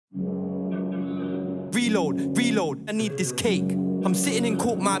reload, I need this cake. I'm sitting in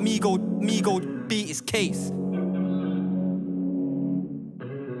court, my amigo beat his case.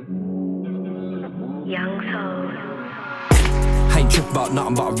 I ain't tripping about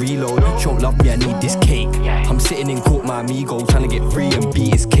nothing but a reload. She don't love me, I need this cake. I'm sitting in court, my amigo, trying to get free and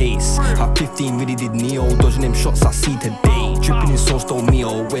beat his case. At 15, really did Neo, dodging them shots I see today. Dripping in sauce,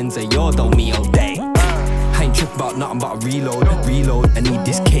 Dolmio, Wednesday, you're Dolmio day. I ain't tripping about nothing but a reload, I need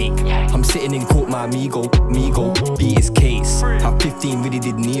this cake. I'm sitting in court, my amigo, beat his case. At 15, really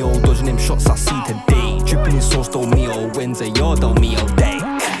did Neo, dodging them shots I see today. Dripping in sauce, Dolmio, Wednesday, you're Dolmio day.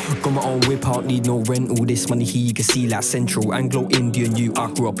 Got my own whip, I don't need no rental. This money here you can see like Central. Anglo-Indian you, I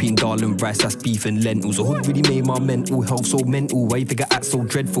grew up eating dal and rice, that's beef and lentils. The hood really made my mental health so mental. Why you figure act so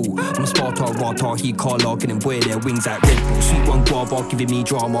dreadful? I'm a Sparta, Rata, he car larking and wear their wings like Red Bull. Sweet one guava, giving me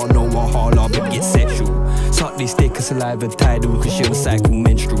drama, no wahala, baby get sexual. Suck this dick, a saliva tidal, cause she on cycle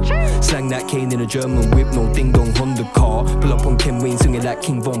menstrual. Slang that cane in a German whip, no ding dong Honda car. Pull up on Ken Wayne singing like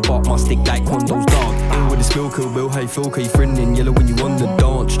King Von Bart, my stick like Hondo's dog. Ill with the spill, kill Bill, how you feel, cause you friendin' yellow when you on the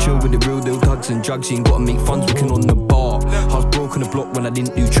dance. Chill with the real deal thugs and drugs, you ain't gotta make funds working on the bar. I was broke on the block when I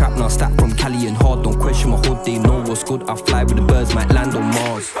didn't do trap, now I stack from Cali and hard. Don't question my hood, they know what's good. I fly with the birds, might land on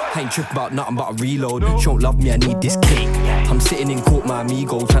Mars. I ain't tripping about nothing but a reload. She don't love me, I need this cake. I'm sitting in court, my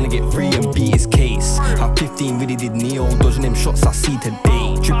amigo, trying to get free and beat his case. At 15, really did Neo, dodging them shots I see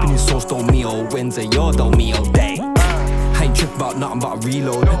today. Dripping in sauce, Dolmio, Wednesday, you're Dolmio day. I ain't tripping about nothing but a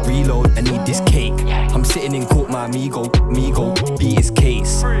reload, I need this cake. I'm sitting in court, my amigo, beat his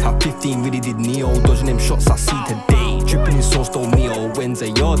case. At 15, really did Neo, dodging them shots I see today. Dripping in sauce, Dolmio, Wednesday,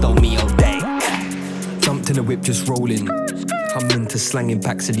 you're Dolmio day. Jumped in the whip, just rolling. I'm into slanging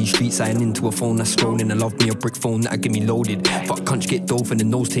packs of these streets, I ain't into a phone that's scrolling. I love me a brick phone that'll get me loaded. Fuck cunch, get dolphin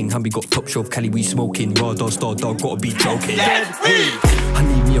and nose ting. Hamby got top shelf, Cali we smoking. Raw dog, star dog, gotta be joking. I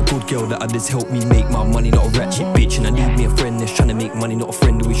need me a good girl that'll just help me make my money, not a ratchet bitch. And I need me a friend that's trying to make money, not a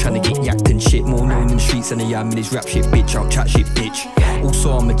friend who's trying to get yacked and shit. More known in the streets than I am in this rap shit, bitch. I'll chat shit, bitch.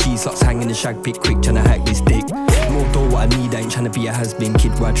 Also I'm a G-sluts hanging the shag pick quick, trying to hack this dick. More dough what I need, I ain't trying to be a has-been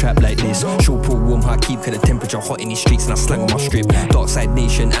kid where I trap like this. Show pull warm, how I keep, cause the temperature hot in these streets and I slang on my strip. Dark side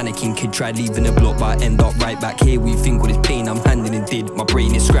nation, Anakin kid tried leaving the block, but I end up right back here. We think all this pain I'm handling did, my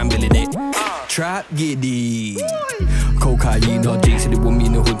brain is scrambling it. Trap giddy, cocaine, or Jake said they want me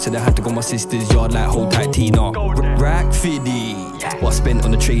in the hood, so they had to go my sister's yard like hold tight Tina. Rack fiddy, what I spent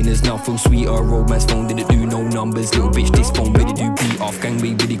on the trainers now feel sweeter. Romance phone didn't do no numbers, little bitch this phone really do beat off.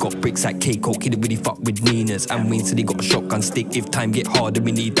 Gangway really got bricks like K-Coke, he didn't really fuck with Ninas. And Wayne said he got a shotgun stick, if time get hard then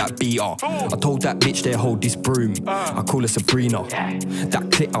we need that beater. I told that bitch there hold this broom, I call her Sabrina. That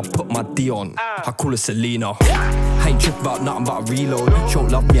clip I put my D on, I call her Selena. I ain't tripping about nothing but a reload. She don't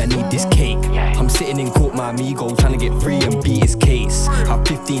love me, I need this cake. I'm sitting in court, my amigo, trying to get free and beat his case. At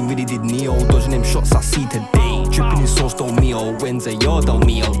 15, really did Neo, dodging them shots I see today. Dripping in sauce, Dolmio, Wednesday, you're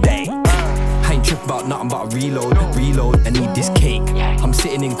Dolmio day. I ain't tripping about nothing but a reload, I need this cake. I'm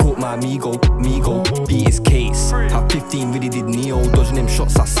sitting in court, my amigo, beat his case. At 15, really did Neo, dodging them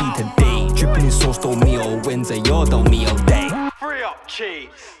shots I see today. Dripping in sauce, Dolmio, Wednesday, you're Dolmio day. Free up cheese.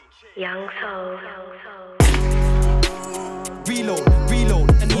 Young soul. Reload.